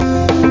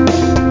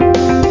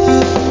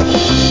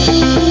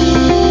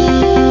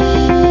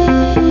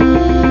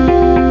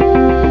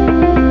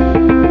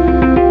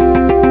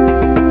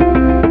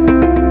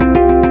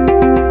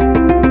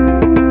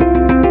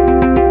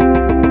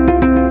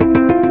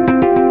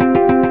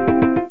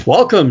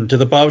Welcome to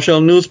the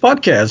PowerShell News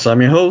Podcast.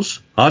 I'm your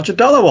host, Arjit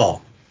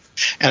Dalawal.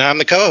 And I'm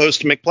the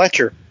co-host, Mick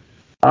Pletcher.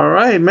 All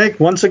right, Mick,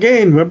 once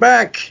again, we're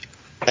back.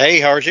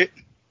 Hey, Arjit.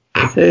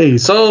 Hey,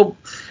 so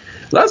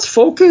let's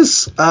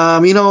focus,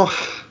 so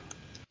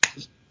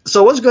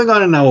what's going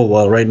on in our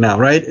world right now,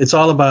 right? It's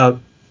all about,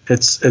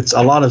 it's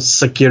a lot of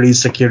security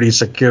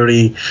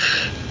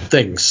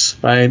things,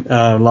 right?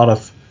 A lot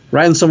of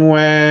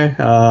ransomware,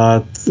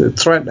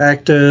 threat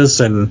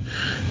actors, and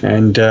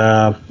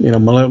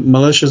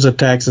malicious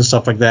attacks and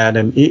stuff like that.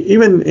 And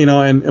even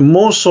and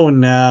more so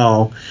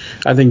now,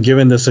 I think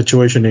given the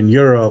situation in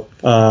Europe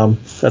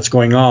that's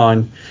going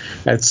on,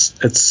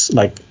 it's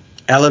like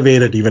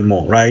elevated even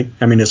more, right?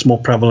 I mean, it's more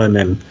prevalent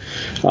and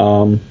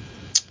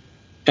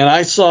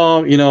I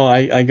saw,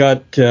 I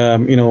got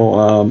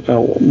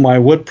my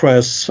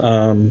WordPress.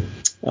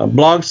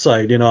 Blog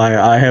site,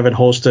 I have it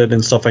hosted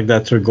and stuff like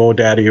that through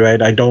GoDaddy, right?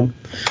 I don't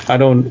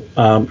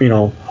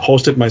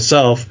host it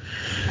myself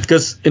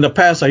because in the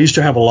past I used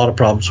to have a lot of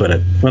problems with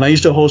it. When I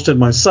used to host it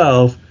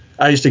myself,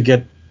 I used to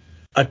get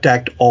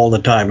attacked all the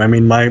time. I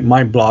mean, my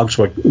blogs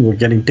were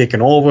getting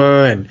taken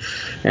over and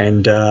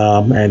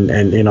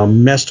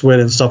messed with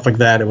and stuff like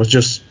that. It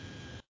was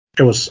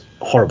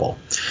horrible.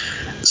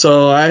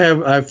 So I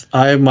have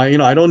my,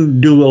 I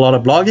don't do a lot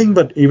of blogging,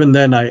 but even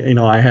then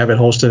I have it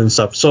hosted and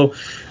stuff. So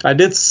I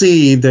did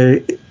see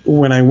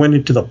when I went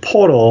into the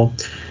portal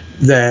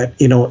that,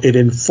 it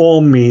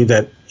informed me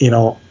that,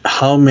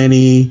 how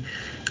many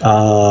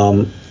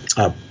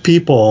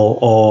people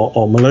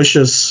or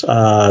malicious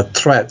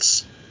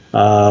threats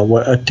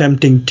were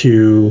attempting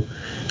to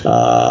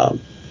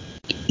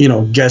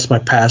guess my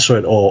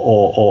password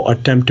or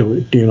attempt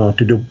to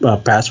do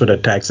password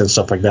attacks and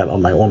stuff like that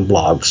on my own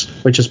blogs,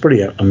 which is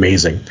pretty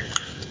amazing.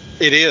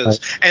 It is.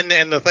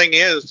 And the thing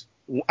is,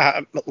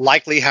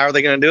 likely, how are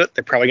they going to do it?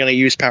 They're probably going to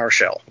use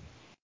PowerShell.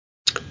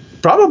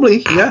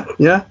 Probably,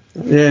 yeah.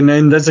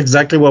 And that's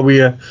exactly what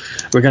we're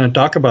going to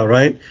talk about,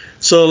 right?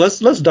 So let's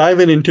dive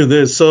into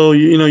this. So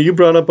you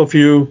brought up a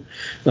few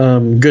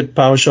good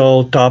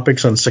PowerShell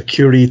topics on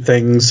security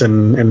things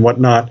and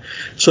whatnot.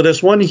 So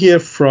there's one here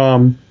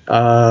from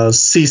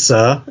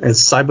CISA,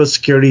 it's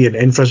Cybersecurity and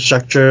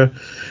Infrastructure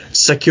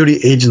Security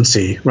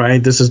Agency,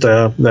 right? This is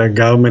the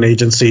government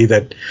agency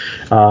that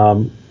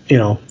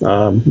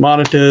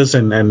monitors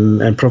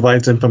and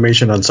provides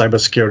information on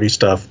cybersecurity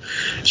stuff.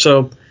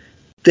 So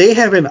they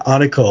have an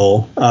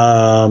article,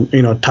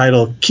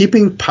 titled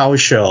 "Keeping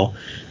PowerShell: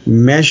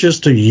 Measures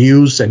to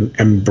Use and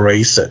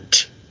Embrace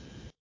It."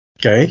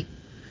 Okay.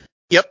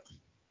 Yep.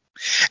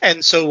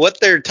 And so what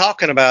they're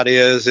talking about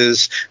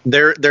is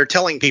they're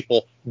telling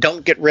people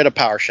don't get rid of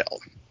PowerShell.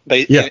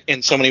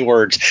 In so many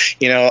words,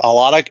 a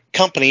lot of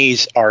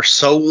companies are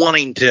so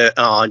wanting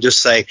to just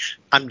say,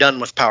 "I'm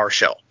done with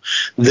PowerShell.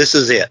 This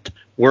is it.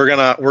 We're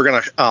gonna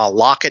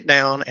lock it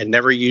down and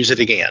never use it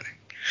again."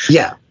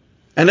 Yeah.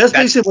 And that's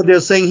basically what they're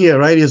saying here,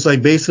 right? It's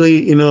like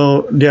basically,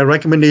 their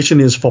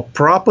recommendation is for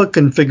proper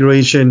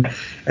configuration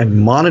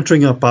and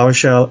monitoring of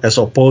PowerShell as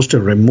opposed to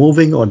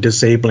removing or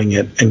disabling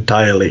it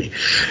entirely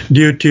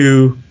due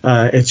to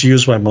its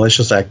use by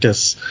malicious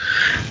actors.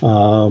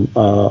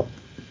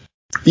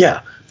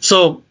 Yeah.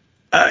 So,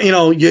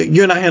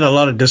 you and I had a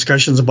lot of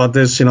discussions about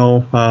this,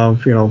 over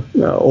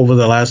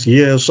the last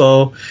year or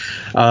so.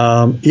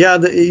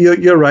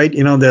 You're right.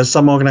 There's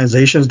some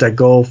organizations that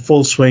go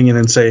full swing and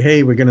then say,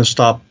 hey, we're going to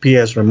stop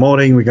PS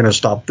remoting. We're going to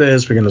stop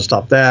this. We're going to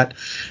stop that.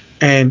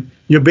 And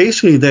you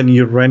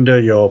render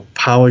your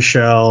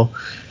PowerShell,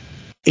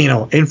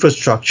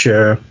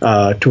 infrastructure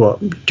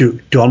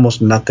to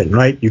almost nothing,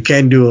 right? You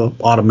can't do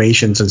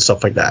automations and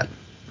stuff like that.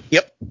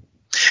 Yep.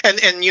 And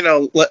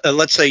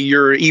let's say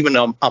you're even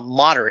a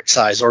moderate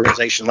sized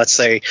organization. Let's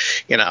say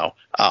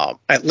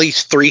at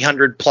least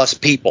 300 plus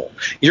people.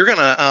 You're going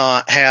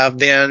to have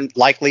then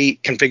likely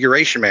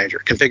configuration manager.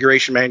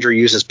 Configuration manager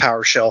uses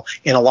PowerShell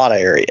in a lot of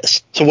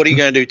areas. So what are you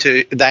going to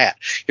do to that?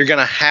 You're going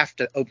to have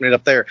to open it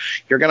up there.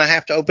 You're going to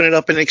have to open it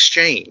up in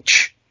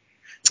Exchange.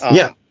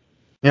 Yeah.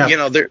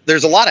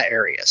 There's a lot of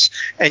areas,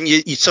 and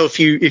so if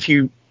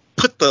you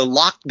put the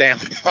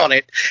lockdown on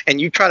it and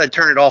you try to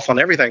turn it off on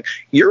everything,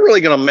 you're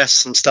really going to mess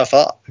some stuff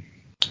up.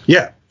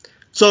 Yeah.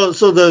 So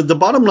the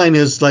bottom line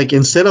is, like,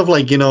 instead of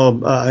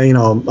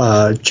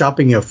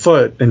chopping your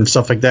foot and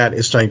stuff like that,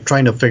 it's like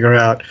trying to figure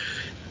out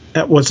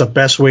what's the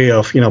best way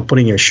of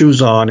putting your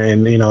shoes on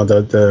and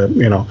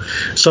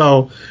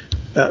so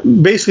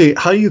basically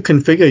how you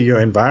configure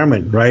your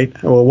environment, right?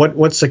 Or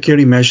what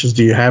security measures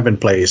do you have in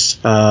place?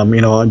 Are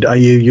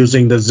you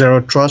using the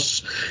zero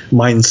trust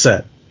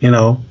mindset?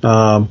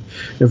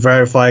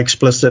 Verify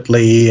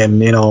explicitly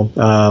and,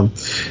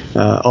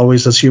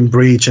 always assume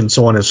breach and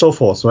so on and so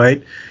forth,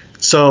 right?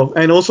 So,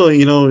 and also,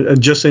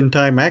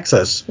 just-in-time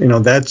access,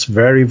 that's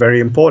very, very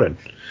important.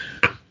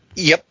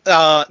 Yep,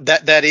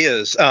 that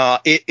is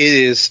it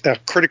is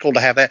critical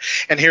to have that.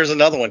 And here's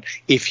another one: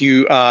 if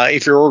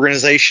your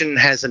organization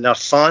has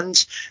enough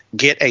funds,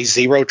 get a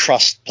zero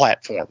trust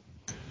platform.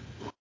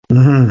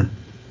 Mm-hmm.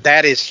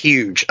 That is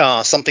huge.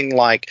 Something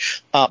like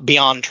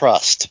Beyond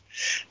Trust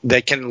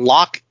that can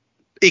lock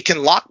it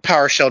can lock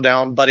PowerShell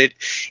down, but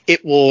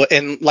it will,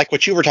 and like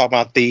what you were talking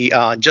about, the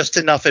just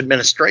enough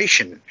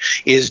administration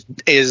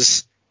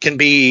can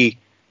be,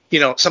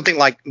 something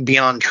like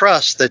Beyond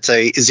Trust, that's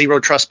a zero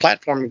trust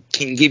platform,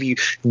 can give you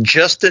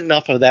just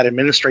enough of that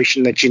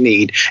administration that you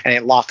need, and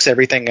it locks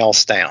everything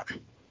else down.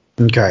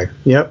 Okay.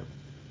 Yep.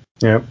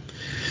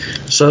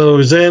 So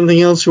is there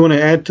anything else you want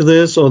to add to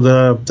this, or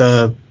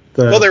the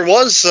Well, there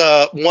was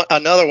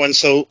another one.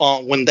 So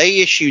when they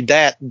issued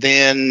that,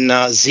 then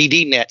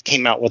ZDNet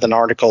came out with an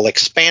article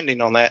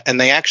expanding on that, and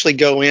they actually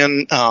go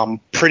in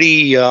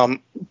pretty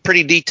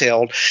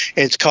detailed.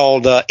 It's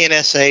called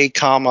NSA,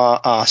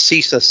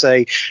 CISA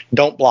say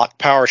don't block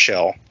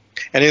PowerShell.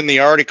 And in the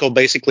article,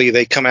 basically,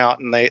 they come out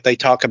and they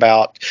talk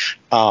about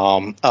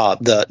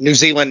the New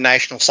Zealand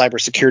National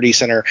Cybersecurity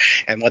Center,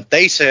 and what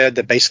they said,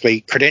 that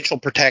basically credential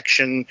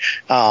protection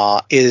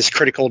is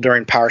critical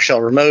during PowerShell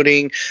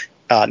remoting.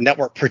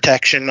 Network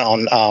protection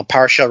on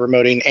PowerShell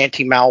remoting,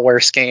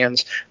 anti-malware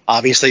scans.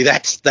 Obviously,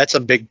 that's a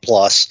big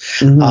plus.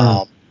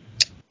 Mm-hmm.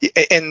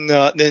 And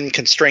then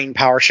constrained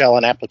PowerShell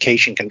and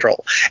application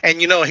control. And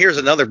here's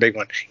another big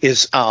one: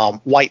 is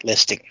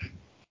whitelisting.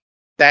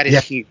 That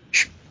is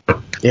huge.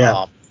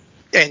 Yeah.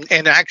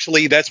 And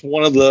actually, that's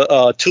one of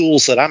the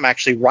tools that I'm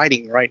actually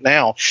writing right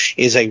now,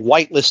 is a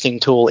whitelisting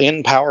tool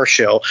in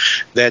PowerShell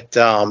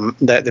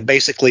that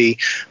basically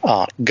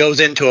goes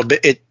into a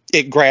bit.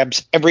 It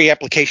grabs every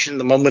application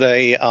the moment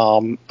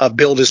a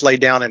build is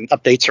laid down and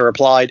updates are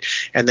applied,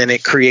 and then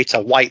it creates a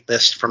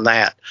whitelist from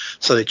that,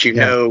 so that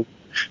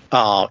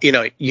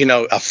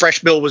a fresh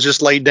build was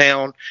just laid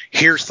down.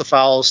 Here's the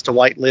files to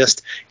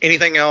whitelist.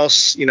 Anything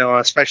else,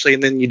 especially,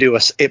 and then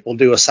it will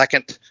do a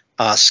second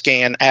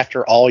scan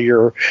after all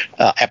your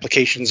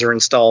applications are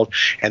installed,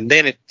 and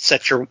then it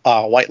sets your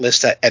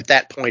whitelist at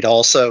that point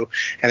also,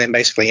 and then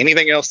basically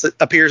anything else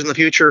that appears in the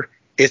future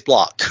is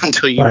blocked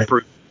until you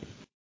approve.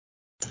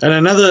 And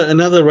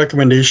another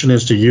recommendation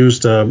is to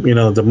use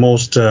the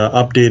most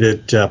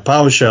updated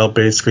PowerShell,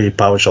 basically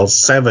PowerShell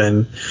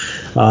 7,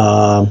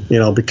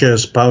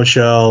 because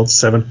PowerShell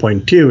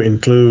 7.2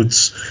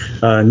 includes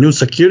new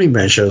security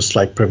measures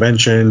like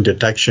prevention,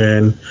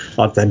 detection,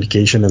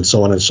 authentication, and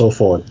so on and so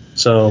forth.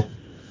 So,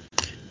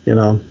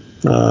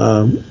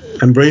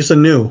 embrace the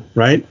new,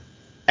 right?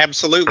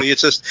 Absolutely.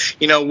 It's just,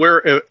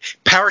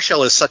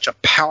 PowerShell is such a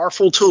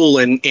powerful tool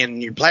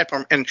in your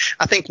platform. And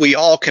I think we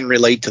all can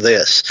relate to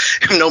this.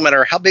 No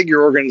matter how big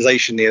your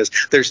organization is,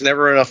 there's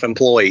never enough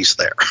employees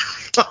there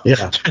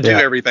to do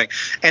everything.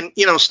 And,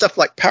 stuff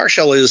like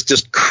PowerShell is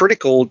just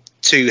critical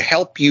to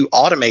help you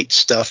automate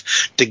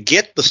stuff, to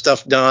get the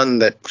stuff done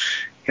that,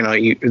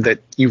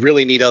 you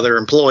really need other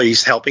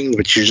employees helping,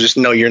 which you just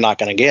know you're not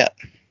going to get.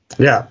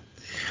 Yeah.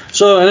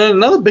 So, and then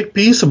another big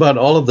piece about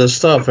all of this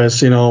stuff, as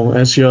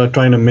you're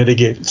trying to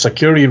mitigate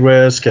security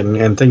risk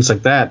and things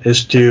like that,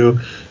 is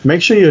to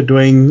make sure you're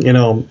doing,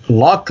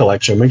 log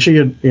collection. Make sure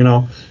you're,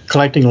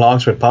 collecting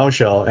logs with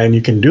PowerShell, and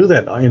you can do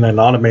that in an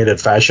automated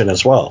fashion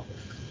as well.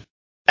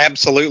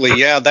 Absolutely.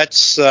 Yeah,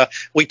 that's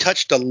we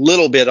touched a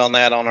little bit on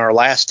that on our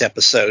last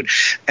episode,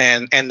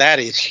 and that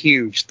is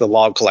huge, the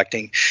log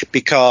collecting,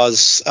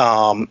 because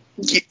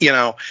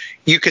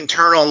you can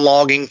turn on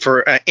logging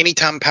for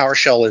anytime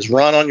PowerShell is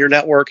run on your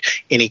network,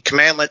 any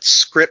commandlets,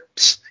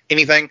 scripts,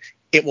 anything,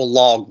 it will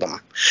log them.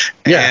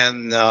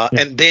 And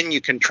then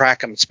you can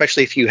track them,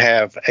 especially if you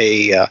have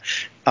an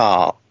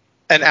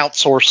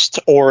outsourced,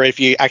 or if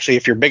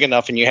you're big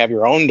enough and you have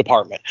your own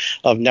department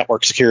of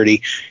network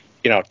security,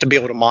 to be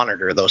able to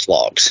monitor those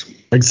logs.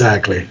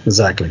 Exactly.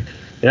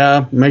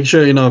 Yeah, make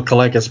sure,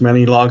 collect as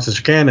many logs as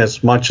you can,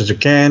 as much as you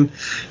can,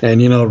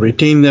 and,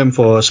 retain them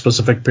for a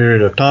specific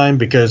period of time,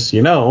 because,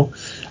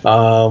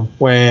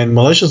 when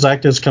malicious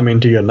actors come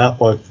into your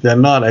network, they're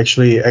not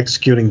actually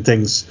executing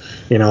things,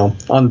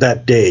 on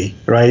that day,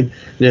 right?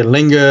 They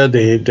linger,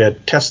 they're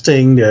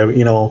testing, they're,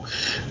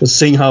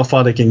 seeing how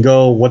far they can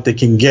go, what they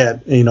can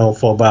get,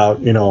 for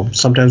about,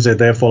 sometimes they're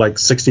there for like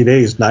 60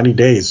 days, 90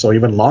 days, or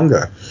even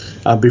longer,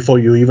 before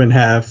you even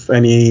have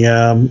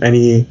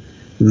any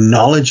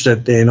knowledge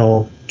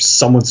that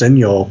someone's in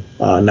your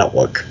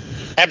network.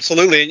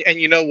 Absolutely.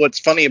 And what's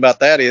funny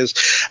about that is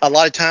a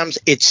lot of times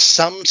it's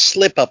some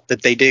slip up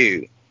that they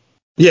do.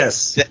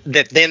 Yes.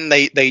 That then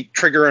they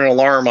trigger an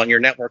alarm on your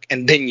network,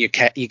 and then you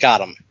got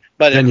them.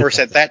 But of course,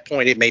 at that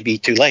point, it may be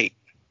too late.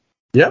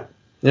 Yep.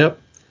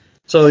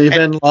 So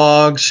even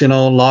logs,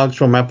 logs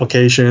from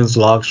applications,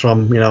 logs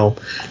from,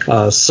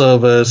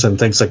 servers and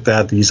things like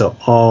that, these are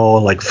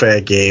all like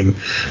fair game.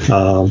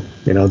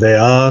 There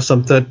are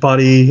some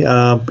third-party,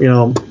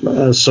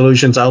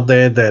 solutions out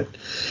there that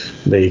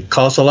they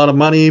cost a lot of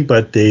money,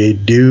 but they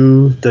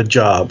do the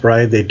job,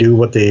 right? They do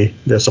what they're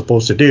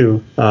supposed to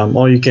do.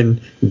 Or you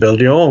can build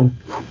your own.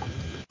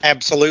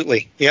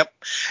 Absolutely. Yep.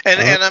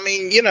 And I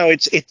mean,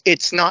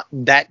 it's not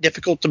that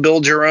difficult to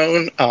build your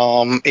own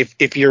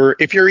if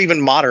you're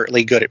even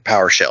moderately good at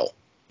PowerShell.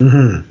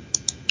 Mm-hmm.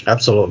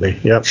 Absolutely.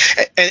 Yep.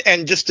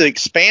 And just to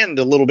expand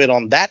a little bit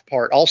on that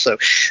part also,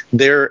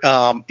 there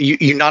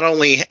you not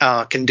only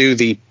can do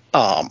the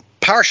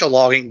PowerShell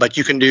logging, but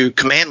you can do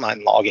command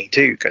line logging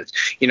too. Because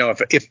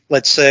if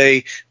let's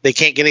say they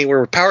can't get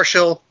anywhere with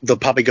PowerShell, they'll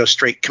probably go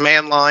straight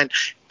command line.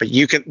 But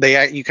you can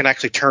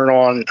actually turn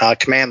on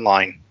command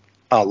line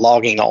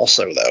logging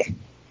also though.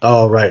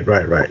 Oh, right.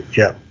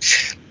 Yeah.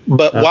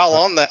 But while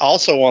on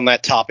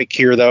that topic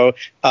here, though,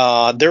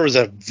 there was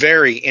a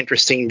very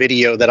interesting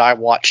video that I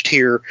watched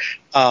here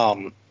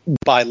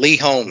by Lee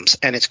Holmes,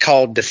 and it's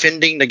called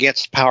 "Defending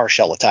Against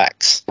PowerShell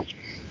Attacks,"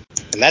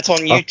 and that's on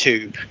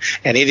YouTube,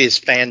 and it is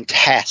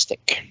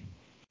fantastic.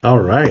 All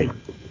right.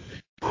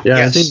 Yeah,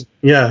 yes.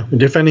 I think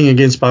 "Defending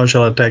Against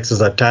PowerShell Attacks" is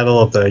the title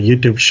of the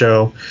YouTube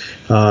show.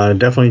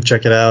 Definitely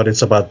check it out.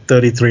 It's about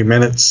 33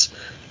 minutes,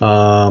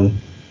 and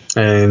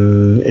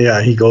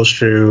he goes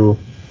through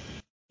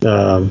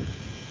a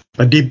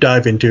deep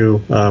dive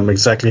into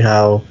exactly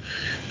how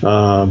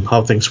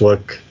things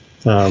work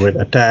with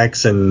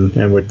attacks and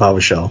with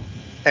PowerShell.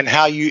 And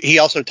he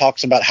also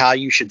talks about how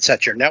you should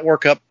set your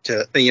network up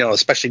to,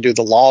 especially do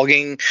the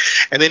logging.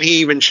 And then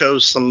he even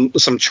shows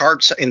some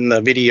charts in the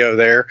video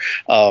there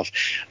of,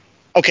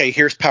 okay,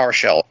 here's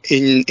PowerShell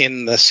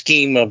in the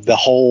scheme of the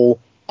whole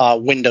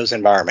Windows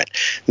environment.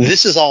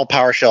 This is all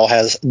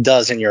PowerShell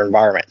does in your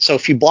environment. So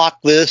if you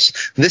block this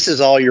is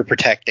all you're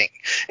protecting,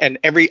 and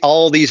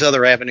all these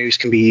other avenues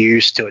can be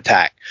used to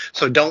attack.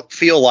 So don't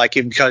feel like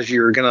because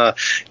you're gonna,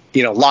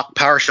 lock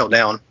PowerShell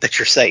down that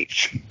you're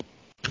safe.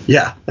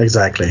 Yeah,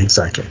 exactly.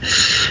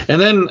 And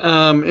then,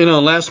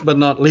 last but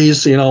not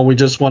least, we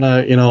just want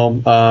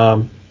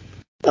to,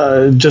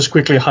 just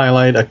quickly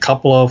highlight a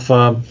couple of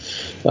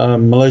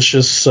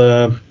malicious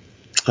things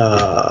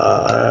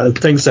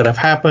that have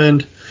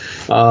happened.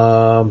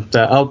 That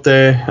are out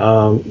there.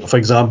 For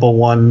example,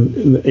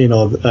 one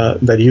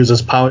that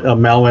uses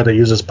malware that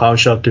uses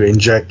PowerShell to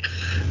inject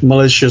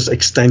malicious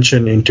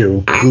extension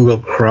into Google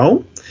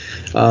Chrome.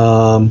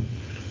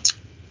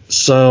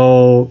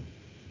 So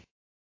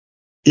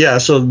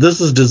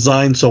this is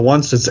designed so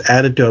once it's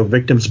added to a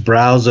victim's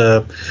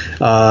browser,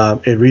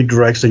 it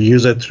redirects the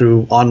user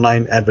through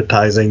online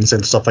advertisings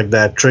and stuff like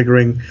that,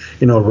 triggering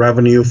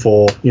revenue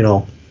for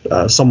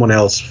someone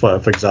else,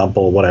 for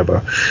example,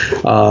 whatever.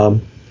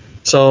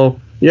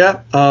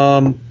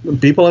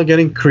 People are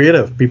getting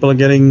creative. People are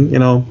getting,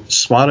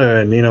 smarter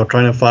and,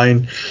 trying to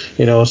find,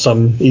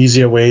 some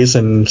easier ways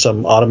and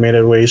some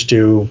automated ways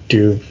to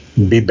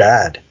be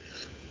bad.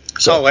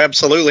 So. Oh,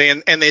 absolutely.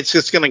 And it's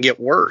just going to get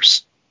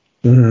worse.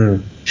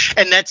 Mm-hmm.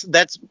 And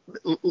that's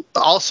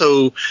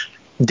also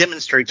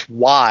demonstrates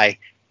why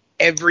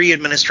every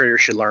administrator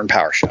should learn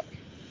PowerShell.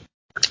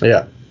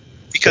 Yeah.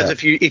 Because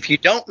if you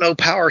don't know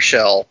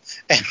PowerShell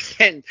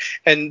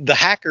and the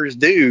hackers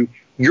do,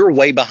 you're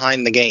way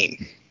behind the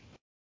game.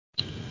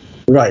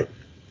 Right.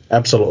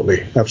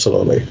 Absolutely.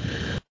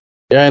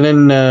 Yeah, and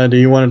then do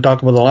you want to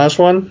talk about the last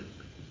one?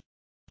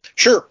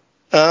 Sure.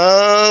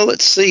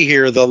 Let's see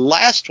here. The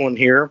last one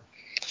here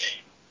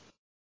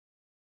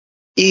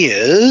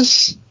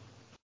is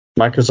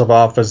Microsoft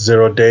Office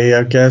 0 Day,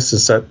 I guess.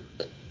 Is that?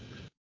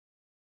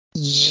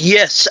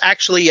 Yes,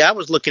 actually, I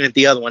was looking at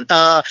the other one.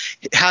 How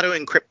to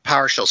encrypt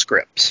PowerShell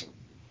scripts.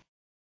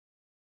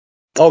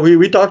 Oh,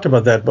 we talked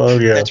about that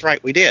earlier. That's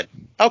right, we did.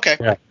 Okay.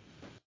 Yeah.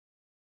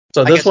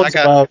 So this one's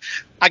about.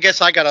 I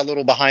guess I got a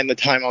little behind the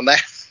time on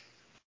that.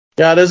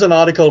 Yeah, there's an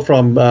article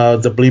from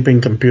the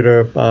Bleeping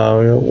Computer,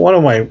 one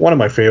of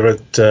my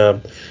favorite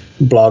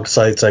blog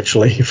sites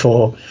actually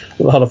for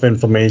a lot of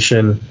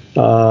information.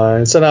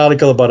 It's an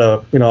article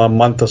about a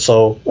month or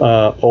so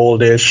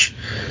oldish,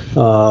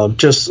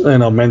 just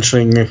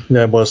mentioning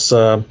there was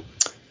a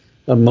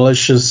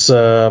malicious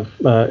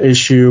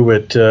issue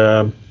with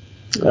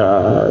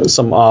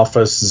some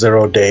Office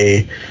 0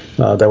 Day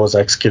that was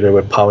executed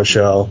with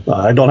PowerShell.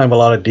 I don't have a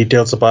lot of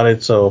details about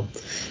it, so.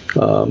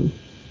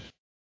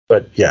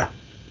 But yeah.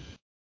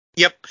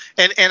 Yep,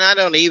 and I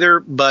don't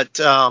either. But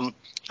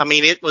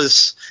it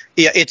was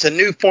it's a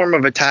new form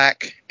of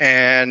attack,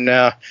 and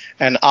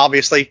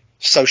obviously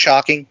so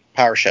shocking.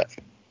 PowerShell.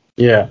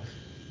 Yeah.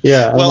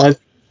 Well,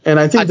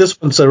 I think this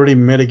one's already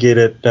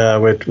mitigated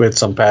with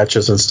some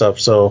patches and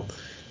stuff. So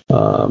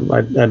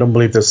I don't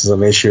believe this is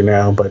an issue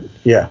now. But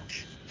yeah.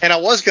 And I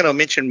was going to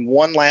mention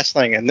one last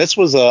thing, and this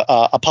was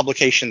a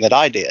publication that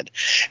I did,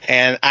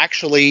 and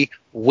actually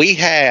we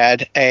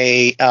had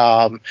a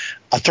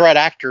threat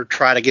actor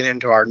try to get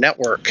into our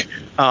network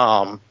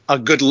a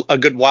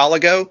good while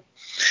ago,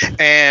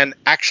 and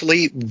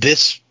actually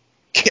this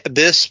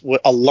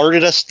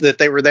alerted us that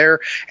they were there,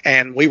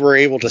 and we were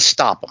able to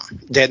stop them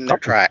dead in their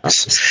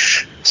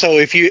tracks. So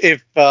if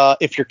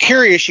you're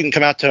curious, you can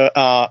come out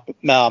to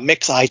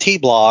Mix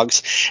IT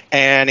blogs,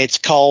 and it's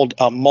called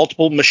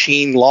multiple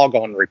machine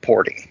logon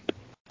reporting.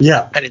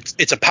 Yeah, and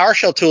it's a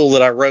PowerShell tool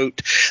that I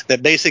wrote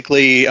that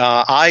basically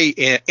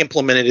I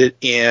implemented it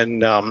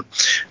in.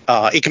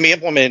 It can be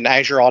implemented in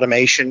Azure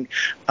Automation,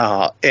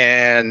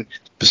 and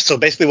So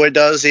basically what it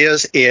does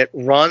is it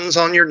runs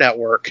on your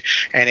network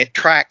and it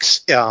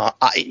tracks,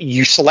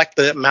 you select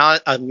the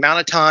amount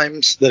of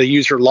times that a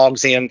user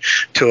logs in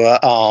to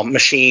a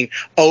machine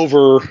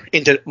over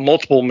into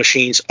multiple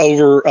machines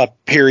over a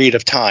period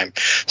of time.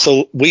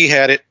 So we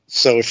had it.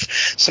 So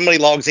if somebody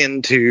logs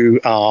into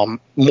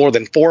more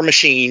than 4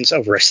 machines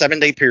over a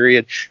 7-day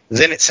period,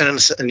 then it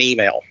sends us an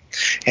email.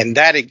 And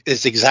that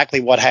is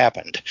exactly what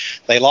happened.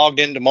 They logged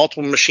into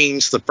multiple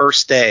machines the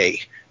first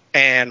day,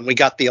 and we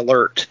got the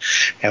alert.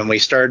 And we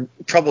started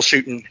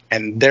troubleshooting,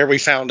 and there we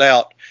found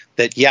out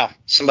that,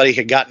 somebody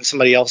had gotten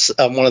somebody else,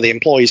 one of the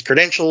employees'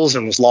 credentials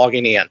and was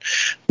logging in.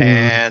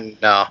 And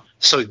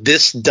so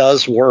this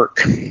does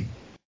work.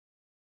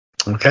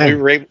 Okay.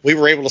 We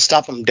were able to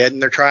stop them dead in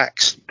their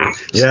tracks.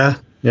 Yeah.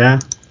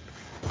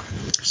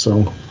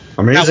 So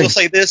amazing. Now, we'll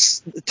say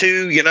this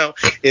too,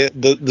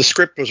 the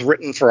script was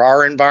written for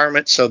our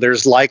environment, so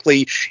there's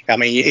likely,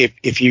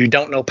 if you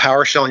don't know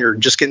PowerShell and you're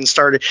just getting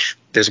started,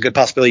 there's a good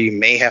possibility you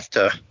may have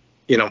to,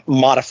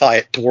 modify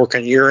it to work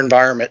in your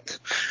environment.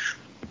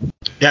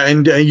 Yeah,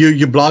 and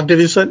you blogged it,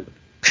 you said?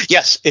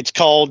 Yes, it's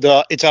called.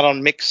 It's out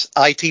on Mix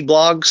IT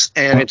blogs,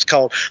 and it's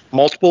called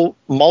multiple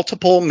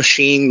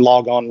machine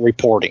logon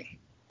reporting.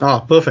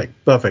 Oh,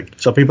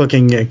 perfect. So people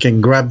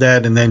can grab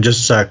that and then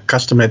just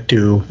custom it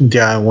to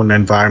their own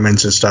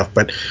environments and stuff.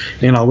 But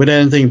with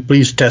anything,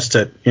 please test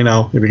it. If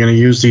you're going to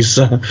use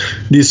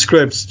these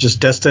scripts,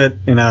 just test it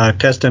in a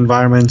test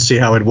environment, see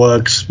how it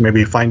works,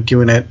 maybe fine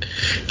tune it.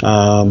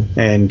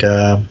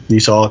 And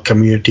these are all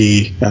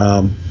community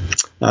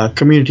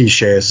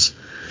shares.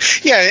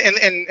 Yeah,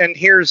 and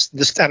here's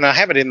this, and I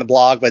have it in the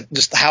blog, but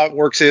just how it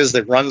works is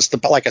it runs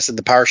like I said,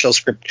 the PowerShell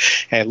script,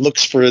 and it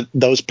looks for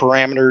those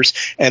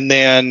parameters, and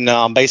then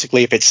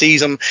basically if it sees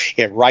them,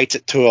 it writes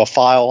it to a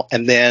file,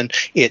 and then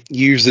it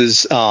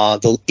uses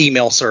the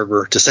email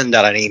server to send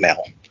out an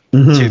email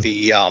to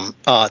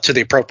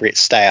the appropriate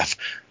staff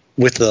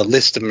with the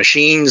list of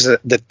machines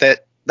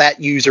that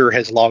user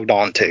has logged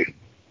on to.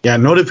 Yeah,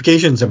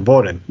 notifications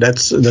important.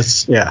 That's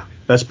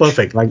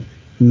perfect. Like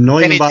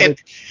knowing about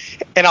it.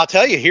 And I'll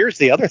tell you, here's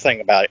the other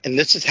thing about it, and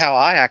this is how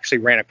I actually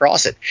ran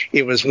across it.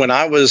 It was when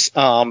I was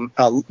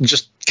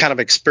just kind of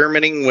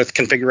experimenting with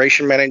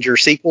Configuration Manager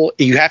SQL.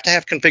 You have to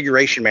have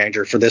Configuration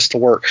Manager for this to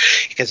work,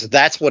 because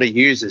that's what it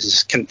uses,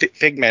 is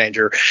Config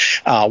Manager,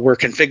 where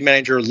Config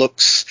Manager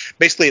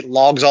it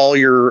logs all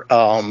your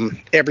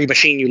every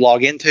machine you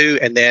log into,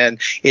 and then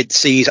it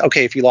sees,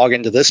 okay, if you log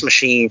into this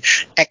machine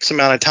X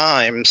amount of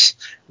times,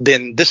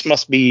 then this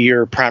must be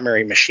your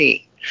primary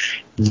machine.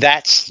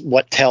 That's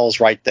what tells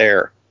right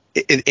there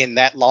in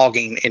that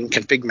logging in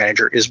Config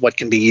Manager is what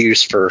can be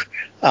used for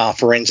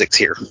forensics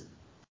here.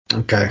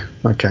 Okay.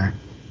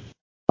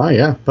 Oh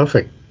yeah,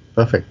 perfect.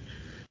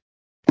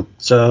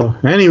 So,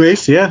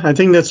 anyways, I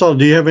think that's all.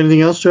 Do you have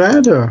anything else to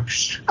add? Or?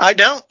 I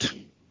don't.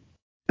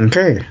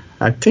 Okay,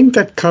 I think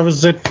that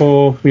covers it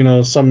for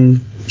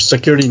some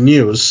security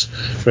news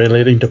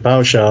relating to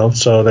PowerShell.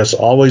 So there's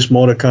always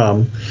more to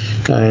come,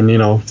 and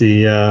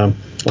the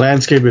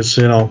landscape is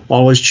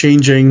always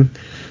changing,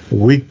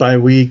 week by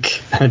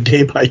week,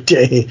 day by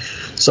day.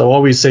 So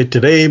what we say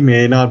today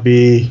may not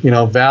be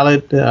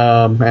valid,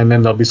 and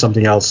then there'll be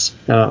something else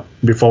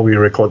before we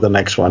record the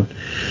next one.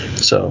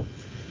 So,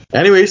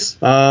 anyways,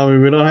 we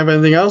don't have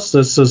anything else.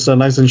 This is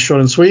nice and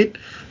short and sweet.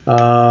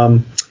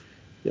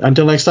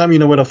 Until next time, you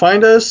know where to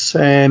find us.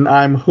 And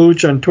I'm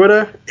Hooge on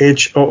Twitter,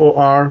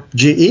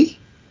 HOORGE.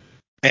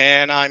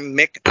 And I'm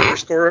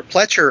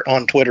Mick_Pletcher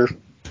on Twitter.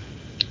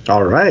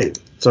 All right.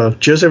 So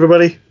cheers,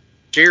 everybody.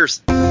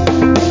 Cheers.